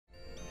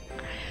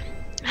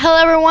Hello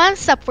everyone,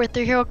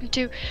 Sup43 here, welcome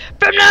to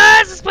From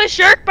Nice, let's play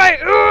Shark Bite!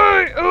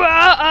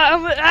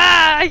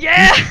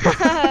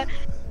 Yeah!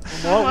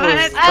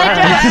 What?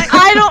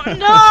 I don't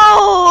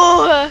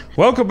know!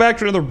 Welcome back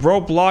to another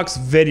Roblox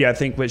video. I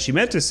think what she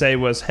meant to say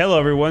was, hello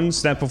everyone,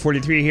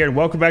 Snapple43 here, and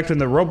welcome back to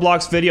another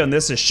Roblox video, and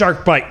this is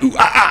Shark Bite.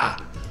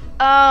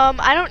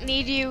 I don't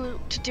need you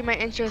to do my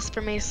intros for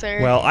me,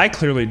 sir. Well, I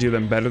clearly do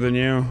them better than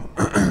you,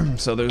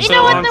 so there's you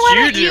know what, then why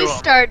don't you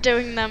start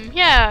doing them?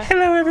 Yeah.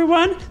 Hello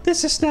everyone,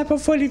 this is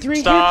Snapple43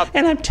 here,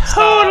 and I'm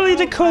totally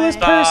the coolest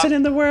person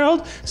in the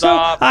world, so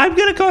I'm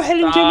gonna go ahead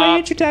and do my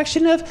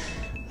introduction of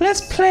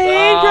Let's Play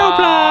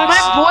Roblox.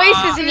 My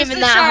voice isn't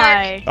even that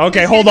high.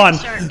 Okay, hold on.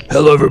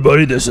 Hello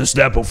everybody, this is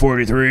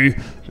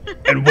Snapple43,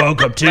 and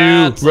welcome to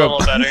That's a little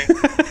better.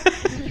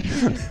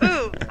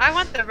 Ooh, I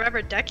want the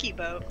rubber ducky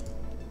boat.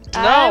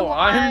 No,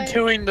 I'm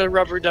doing the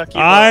rubber ducky boat.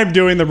 I'm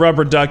doing the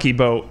rubber ducky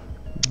boat.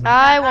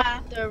 I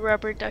want the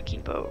rubber ducky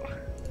boat.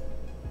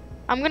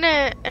 I'm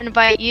gonna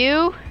invite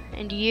you,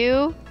 and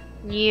you,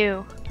 and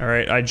you.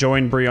 Alright, I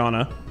joined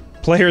Brianna.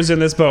 Players in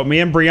this boat. Me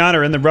and Brianna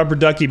are in the rubber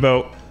ducky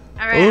boat.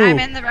 Alright, I'm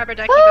in the rubber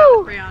ducky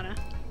boat with Brianna.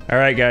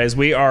 Alright guys,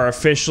 we are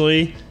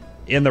officially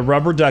in the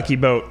rubber ducky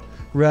boat.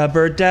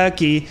 Rubber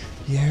ducky,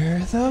 you're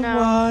the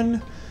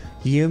one.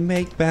 You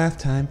make bath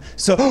time.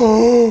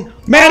 So,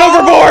 man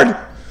overboard!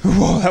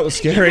 Whoa, that was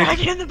scary.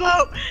 Back in the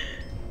boat.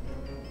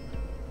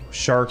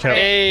 Shark help.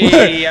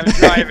 Hey, I'm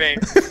driving.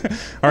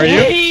 Are you?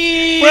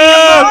 Hey.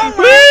 Whoa!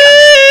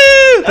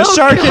 Woo! The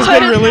shark has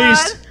been God.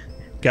 released.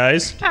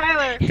 Guys.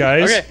 Tyler.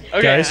 Guys.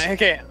 Okay, Guys.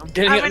 okay, I'm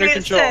getting I'm it under gonna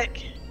get control.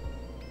 sick.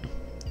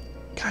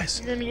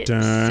 Guys. You're gonna get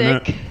Dun-na.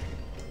 sick.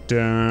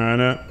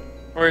 Dun-na.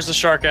 Where's the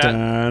shark at?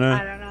 Dun-na.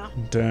 I don't know.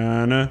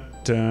 Dun-na.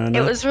 Dun-na.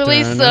 It was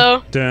released, Dun-na.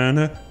 though.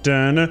 Dun-na.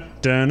 Dun-na.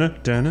 Dun-na.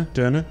 Dun-na.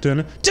 Dun-na.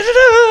 Dun-na. Dun-na.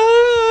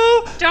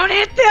 Don't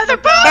hit the other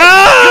boat!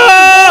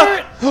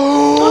 Ah!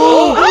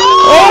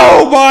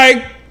 Oh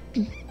my!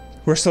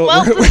 We're still.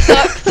 Well, this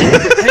sucks.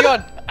 Hang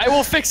on, I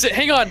will fix it.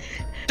 Hang on.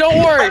 Don't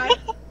worry.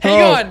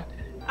 Hang on.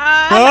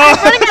 I'm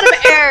running out of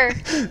air.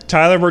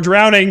 Tyler, we're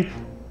drowning.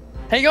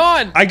 Hang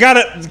on. I got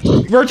it.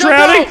 We're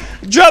drowning. out.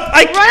 Jump!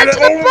 I Run can't. into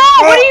the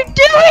boat! What are you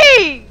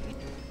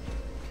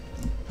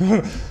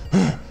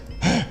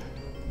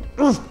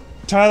doing?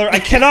 Tyler, I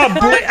cannot.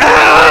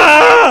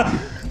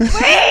 Ah!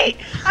 Wait!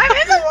 I'm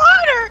in the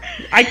water!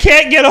 I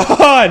can't get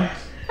on.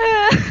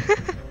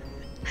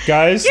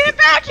 Guys, Get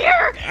back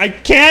here! I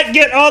can't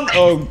get on.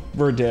 Oh,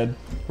 we're dead.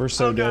 We're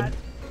so Oh, dead. God.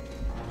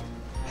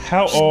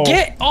 How? Oh,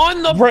 Get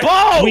on the right,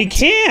 boat. we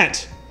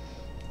can't.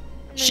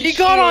 She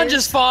got on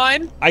just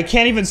fine. I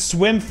can't even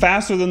swim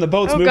faster than the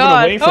boat's Oh moving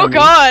god. away from Oh me.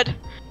 god.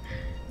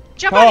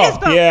 Jump on his Oh,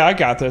 boat! yeah, I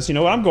got this. You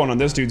know what? I'm going on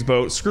this dude's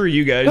boat. Screw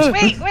you guys.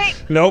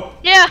 Wait! Nope.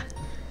 Yeah.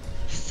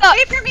 Suck.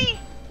 Wait for me!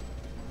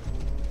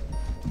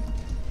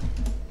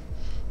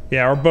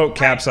 Yeah, our boat Let's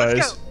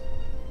capsized. go.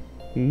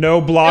 No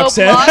blocks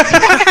No in. blocks.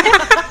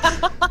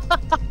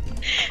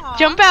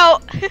 Jump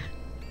out.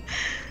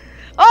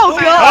 Oh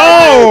god.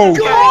 Oh!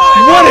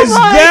 God. What is Oh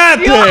my that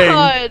thing?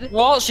 god.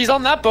 Well, she's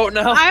on that boat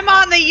now. I'm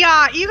on the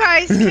yacht. You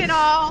guys can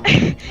all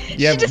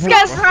Yeah, She just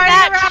got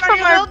ride snatched around from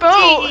your our little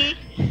boat. dinghy.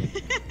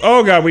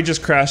 Oh god, we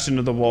just crashed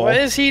into the wall. What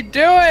is he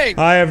doing?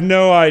 I have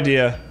no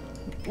idea.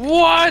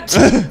 What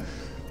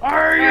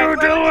are you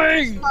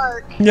doing?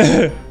 Shark.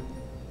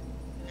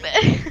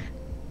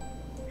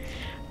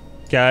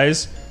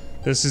 Guys,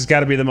 this has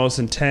got to be the most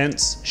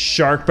intense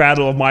shark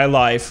battle of my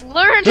life.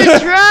 Learn to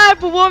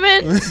drive,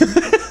 woman.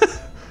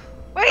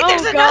 Wait, Oh,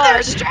 there's another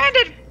God.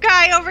 stranded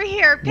guy over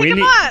here. Pick him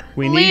need, up.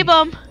 we Leave need,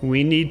 him.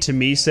 we need to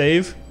me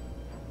save.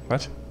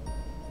 What?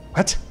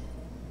 What?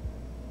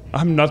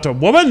 I'm not a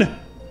woman.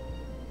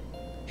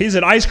 He's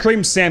an ice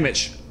cream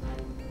sandwich.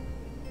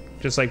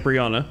 Just like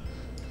Brianna.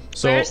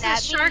 So Where's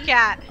this shark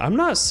at? I'm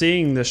not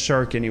seeing this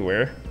shark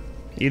anywhere.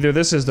 Either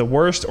this is the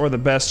worst or the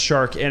best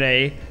shark in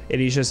and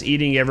he's just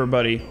eating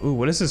everybody. Ooh,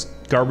 what is this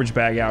garbage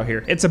bag out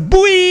here? It's a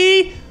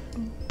buoy!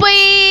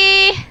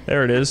 Bye.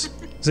 There it is.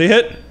 See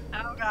it?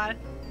 Oh god.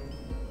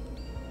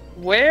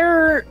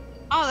 Where?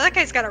 Oh, that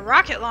guy's got a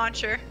rocket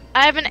launcher.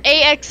 I have an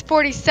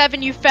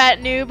AX-47, you fat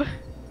noob.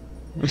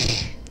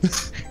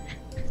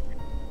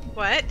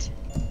 What?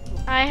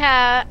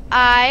 I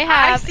I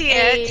have see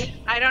a, it.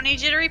 I don't need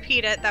you to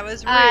repeat it. That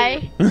was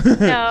rude.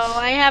 No,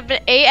 I have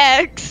an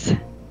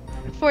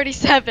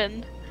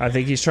AX-47. I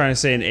think he's trying to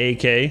say an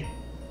AK.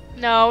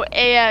 No,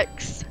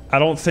 AX. I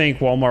don't think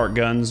Walmart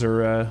guns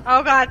are,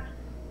 Oh god.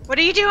 What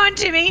are you doing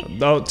to me?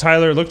 Oh,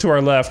 Tyler, look to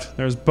our left.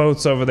 There's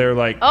boats over there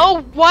like...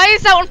 Oh, why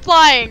is that one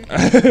flying?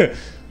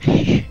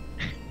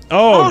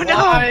 Oh, no.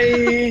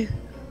 Why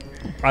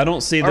I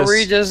don't see are this.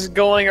 we just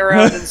going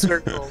around in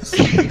circles?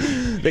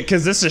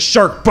 Because this is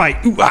Shark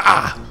Bite. Ooh,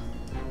 ah.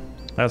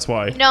 That's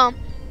why. No.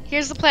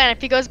 Here's the plan. If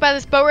he goes by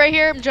this boat right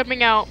here, I'm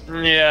jumping out.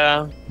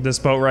 Yeah. This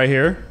boat right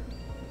here.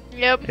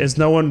 Yep. Is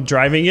no one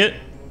driving it?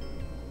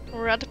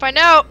 We're about to find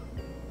out.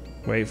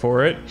 Wait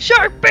for it.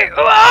 Shark bait.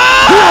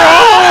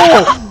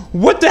 Oh!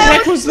 What the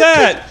heck was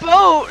that?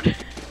 Boat.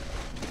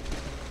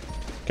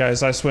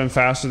 Guys, I swim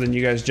faster than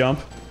you guys jump.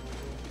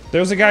 There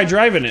was a guy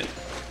driving it.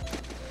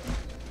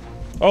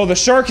 Oh, the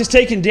shark is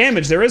taking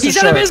damage. There is a He's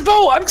shark. out of his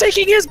boat. I'm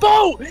taking his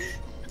boat.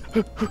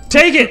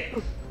 Take it.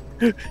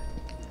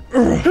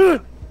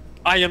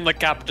 I am the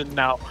captain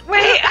now.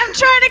 Wait, I'm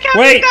trying to catch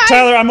Wait, you guys.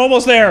 Tyler, I'm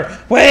almost there.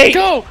 Wait.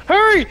 Go,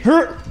 hurry.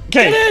 Okay.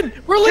 Get in.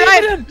 We're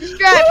leaving him.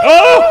 Drive.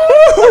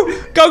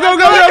 Oh! Go, go,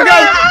 go, go,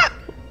 go!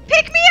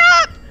 Pick me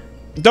up.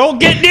 Don't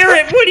get near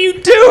it! What are you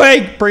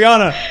doing?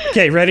 Brianna.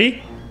 Okay,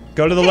 ready?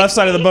 Go to the left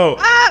side of the boat.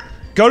 Up.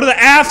 Go to the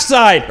aft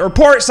side, or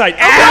port side.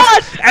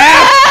 Aft!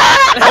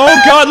 Aft!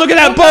 Oh god, look at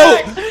that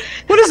boat!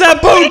 What is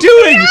that boat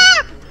doing?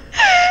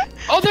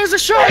 Oh, there's a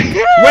shark.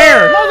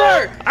 Where?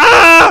 Mother.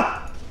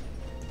 Ah!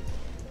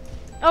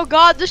 Oh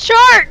god, the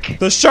shark!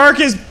 The shark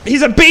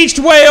he's a beached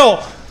whale!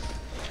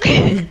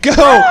 Go!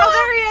 Oh,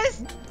 there he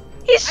is.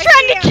 He's I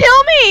trying to see him.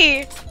 kill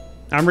me!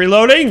 I'm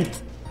reloading!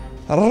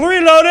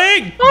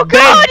 Reloading! Oh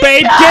god,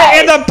 Babe, he get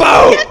in the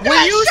boat!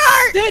 Will you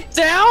sit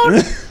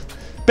down?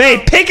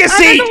 Babe, pick a I'm in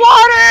seat! the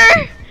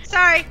water!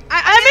 Sorry.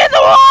 I'm in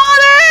the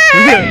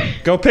water!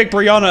 Go pick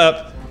Brianna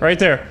up. Right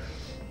there.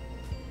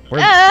 Where-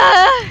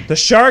 The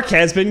shark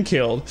has been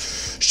killed.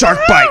 Shark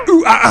bite!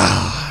 Ooh, ah,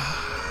 ah.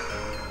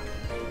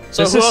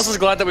 So This who is- else is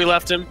glad that we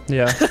left him?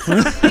 Yeah.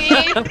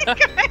 You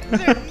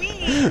guys are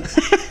mean.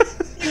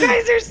 You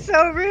guys are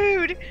so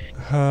rude.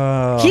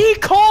 He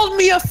called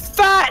me a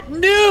fat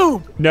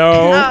noob. No,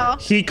 Oh,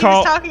 he was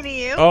called. talking to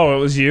you. Oh, it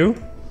was you?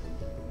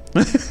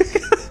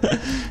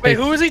 Wait,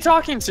 who was he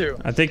talking to?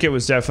 I think it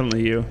was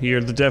definitely you. You're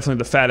definitely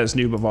the fattest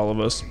noob of all of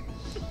us.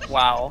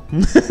 Wow.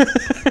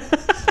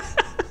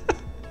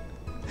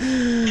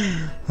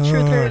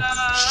 Truth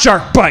hurts.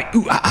 Shark bite!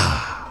 Ooh, ah,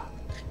 ah.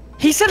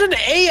 He said an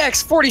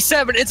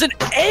AX-47. It's an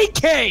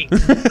AK.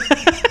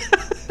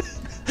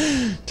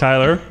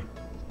 Tyler,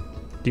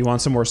 do you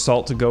want some more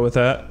salt to go with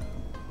that?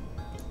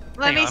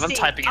 Let Hang me on, see. I'm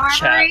typing in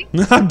Armory.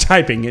 I'm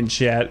typing in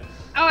chat.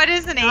 Oh, it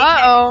is an AK.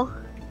 Uh-oh.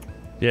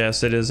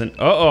 Yes, it isn't.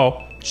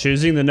 Uh-oh.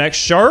 Choosing the next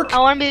shark? I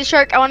wanna be the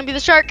shark, I wanna be the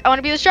shark, I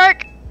wanna be the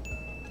shark!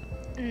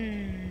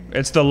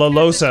 It's the La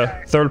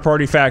Losa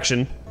third-party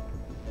faction.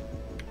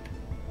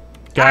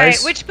 All right,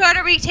 Guys, which boat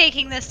are we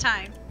taking this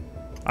time?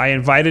 I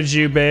invited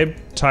you, babe,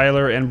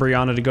 Tyler, and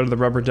Brianna to go to the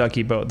rubber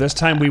ducky boat. This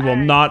time we will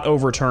not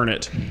overturn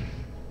it.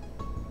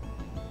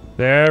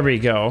 There we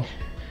go.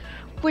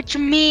 Which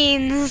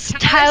means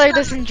Tyler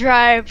doesn't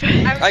drive.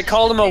 I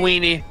called him a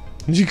weenie.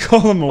 Did you call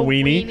him a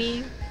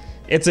weenie?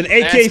 It's an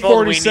And I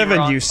spelled weenie AK-47,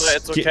 wrong, you but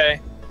it's ski- okay.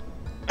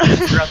 I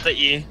forgot the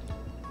E.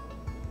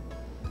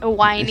 A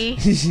whiny.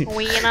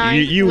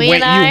 Weenie.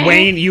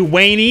 you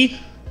whiny.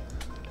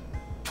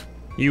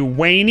 You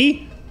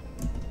whiny?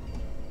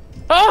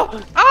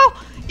 Oh!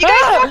 Oh, you guys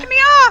Ah! knocked me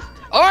off.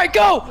 All right,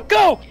 go,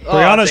 go.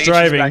 Brianna's she's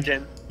driving. back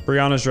in.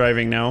 Brianna's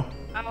driving now.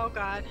 Oh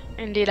God.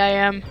 Indeed I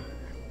am.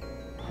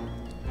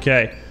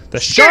 Okay. The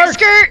Skirt,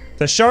 skirt!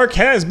 The shark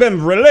has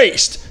been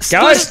released. Splish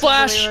Guys,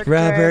 splash.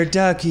 rubber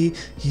ducky,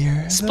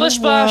 you're Splish the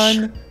splash.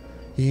 one.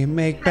 You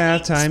make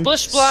bath time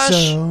Splish splash.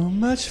 so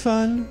much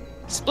fun.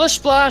 Splish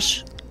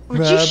splash. Would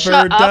you Rubber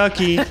shut up?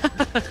 ducky.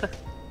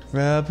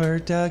 Rubber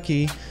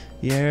ducky.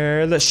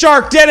 You're the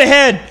shark dead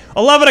ahead.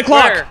 11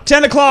 o'clock. Where?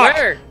 10 o'clock.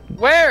 Where?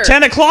 Where?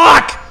 10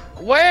 o'clock.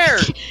 Where?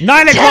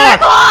 9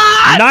 o'clock.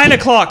 9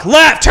 o'clock.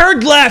 Left.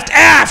 Turn left.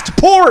 Aft.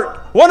 Port.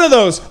 One of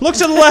those. Look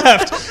to the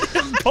left.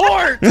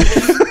 Port.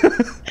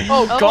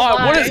 Oh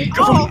God, what is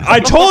going on? I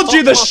told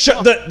you the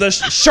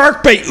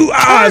shark bait. Ooh,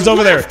 ah, is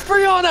over there.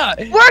 Brianna.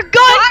 We're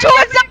going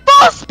towards the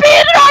full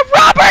speed in our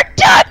rubber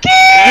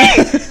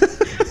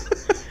ducky!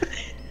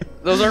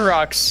 Those are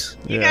rocks.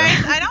 You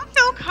guys, I don't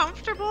feel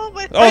comfortable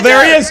with. Oh,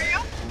 there he is.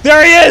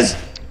 There he is.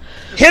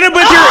 Hit him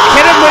with your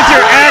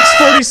axe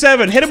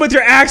 47. Hit him with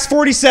your axe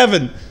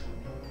 47.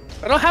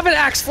 I don't have an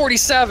Axe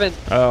 47.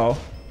 Oh.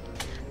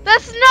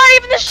 That's not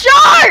even the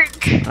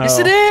shark! Yes,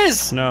 it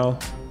is. No.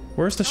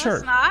 Where's the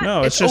shark? not.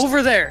 No, It's just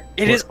over there.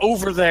 It is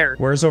over there.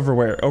 Where's over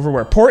where? Over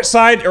where? Port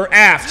side or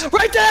aft?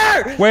 Right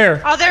there.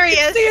 Where? Oh, there he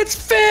is. See its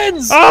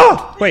fins.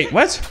 Oh! Wait,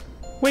 what?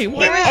 Wait,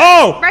 what? Here he is.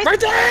 Oh! Right Right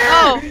there.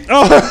 Oh,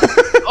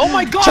 Oh! Oh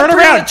my God. Turn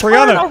around, Turn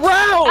Brianna.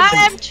 around.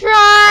 I am trying!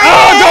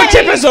 Oh, don't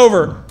tip us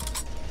over!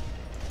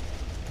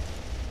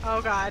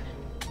 Oh God.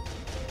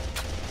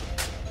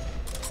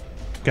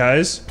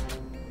 Guys,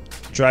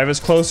 drive us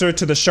closer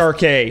to the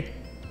shark A.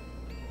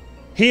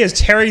 He is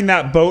tearing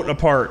that boat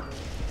apart.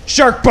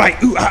 Shark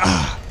bite! Ooh,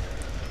 ah,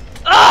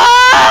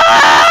 ah.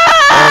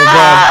 Oh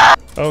God.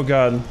 Oh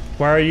God.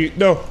 Why are you?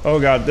 No. Oh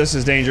God. This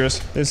is dangerous.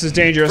 This is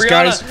dangerous, Brianna,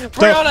 guys.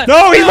 Brianna,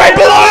 No, he's no. right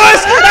below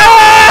us!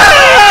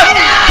 Ah!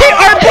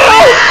 Our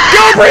boat!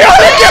 Go,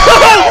 Brianna, go!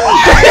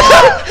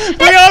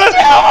 Brianna!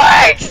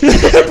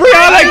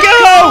 Brianna, go!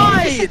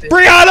 Died.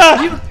 Brianna!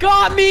 You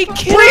got me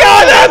killed.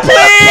 Brianna,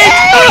 please!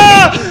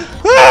 Ah!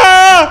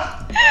 Ah!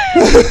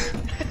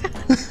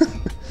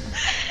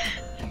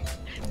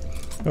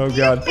 Oh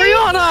God.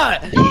 Brianna.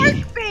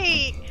 Shark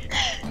bait.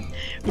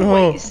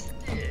 Oh.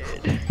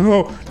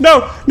 Oh,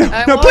 no, no,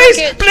 I no, wanna please,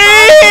 get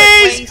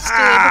please! wasted.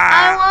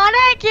 Ah. I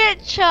wanna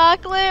get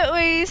chocolate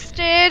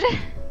wasted.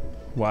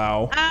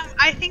 Wow,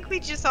 I think we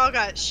just all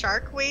got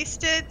shark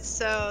wasted,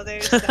 so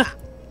there's that.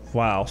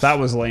 wow, that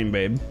was lame,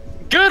 babe.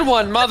 Good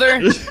one, mother.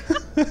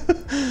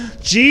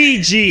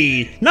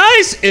 GG.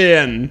 Nice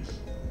in.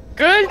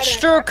 Good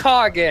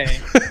strokage.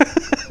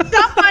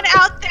 Someone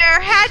out there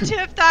had to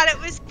have thought it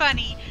was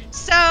funny.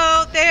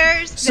 So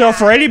there's So that.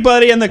 for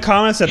anybody in the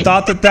comments that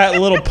thought that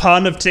little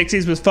pun of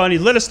Tixie's was funny,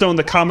 let us know in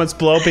the comments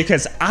below,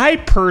 because I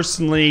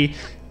personally...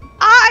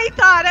 I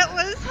thought it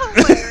was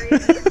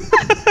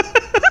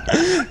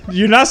hilarious.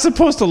 You're not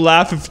supposed to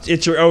laugh if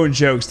it's your own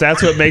jokes.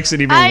 That's what makes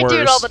it even I worse. do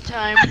it all the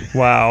time.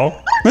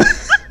 Wow.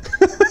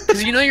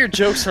 Because you know your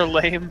jokes are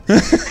lame.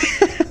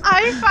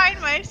 I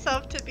find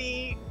myself to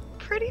be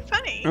pretty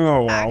funny.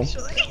 Oh, wow.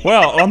 Actually.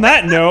 Well, on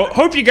that note,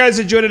 hope you guys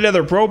enjoyed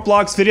another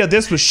Roblox video.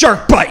 This was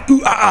Shark Bite.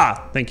 Ooh, ah,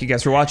 ah. Thank you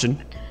guys for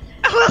watching.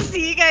 We'll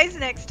see you guys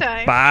next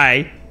time.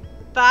 Bye.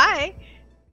 Bye.